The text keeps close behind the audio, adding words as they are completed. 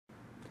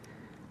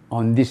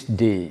On this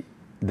day,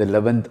 the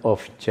 11th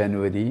of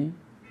January,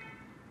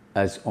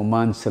 as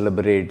Oman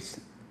celebrates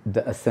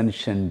the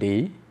Ascension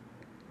Day,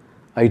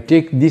 I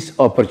take this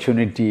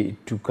opportunity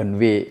to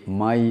convey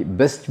my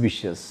best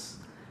wishes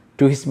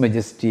to His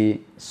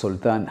Majesty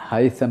Sultan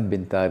Haitham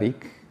bin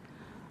Tariq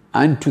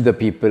and to the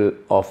people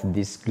of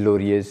this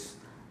glorious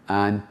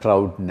and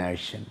proud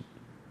nation.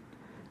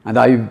 And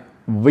I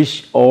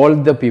wish all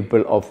the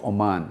people of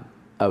Oman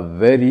a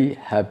very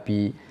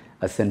happy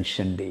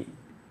Ascension Day.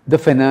 The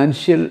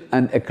financial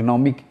and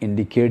economic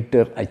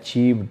indicator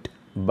achieved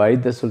by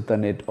the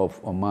Sultanate of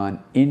Oman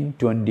in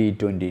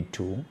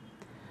 2022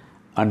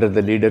 under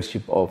the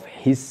leadership of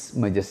His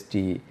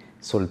Majesty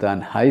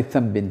Sultan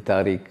Haitham bin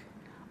Tariq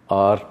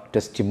are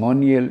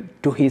testimonial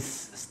to his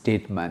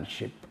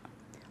statesmanship.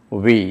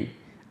 We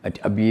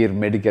at Abeer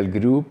Medical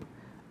Group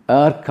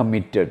are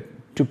committed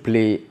to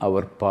play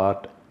our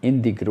part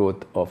in the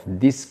growth of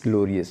this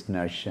glorious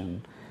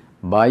nation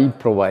by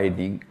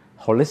providing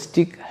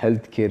holistic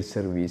healthcare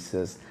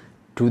services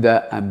to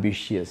the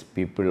ambitious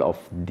people of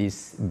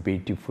this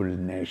beautiful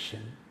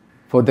nation.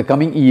 For the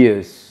coming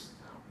years,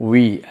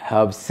 we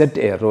have set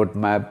a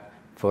roadmap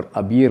for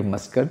Abeer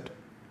Muscat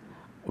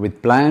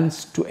with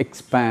plans to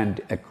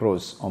expand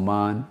across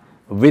Oman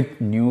with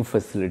new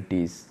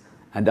facilities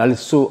and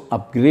also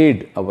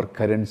upgrade our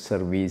current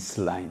service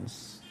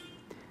lines,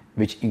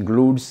 which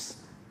includes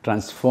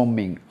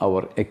transforming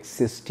our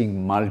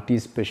existing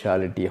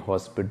multi-speciality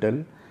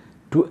hospital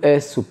to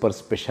a super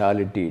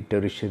speciality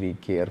tertiary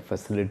care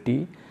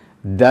facility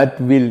that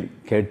will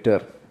cater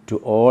to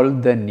all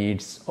the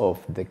needs of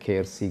the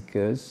care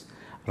seekers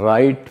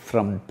right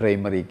from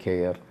primary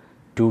care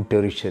to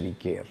tertiary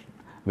care,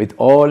 with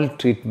all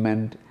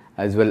treatment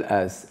as well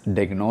as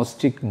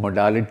diagnostic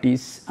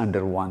modalities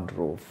under one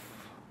roof.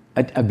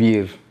 At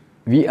Abeer,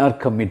 we are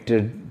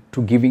committed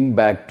to giving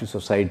back to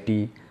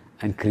society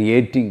and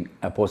creating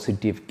a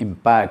positive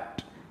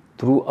impact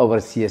through our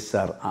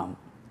CSR arm.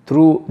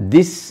 Through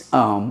this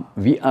arm,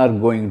 we are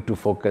going to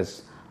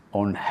focus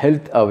on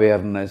health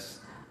awareness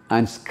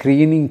and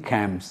screening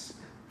camps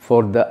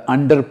for the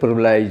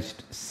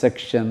underprivileged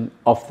section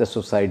of the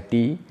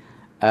society,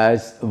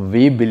 as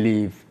we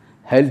believe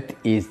health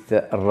is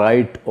the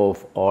right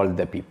of all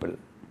the people.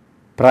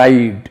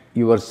 Pride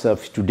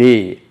yourselves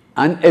today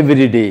and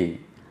every day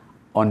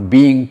on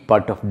being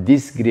part of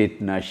this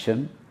great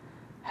nation.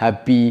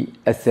 Happy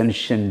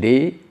Ascension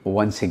Day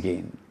once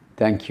again.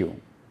 Thank you.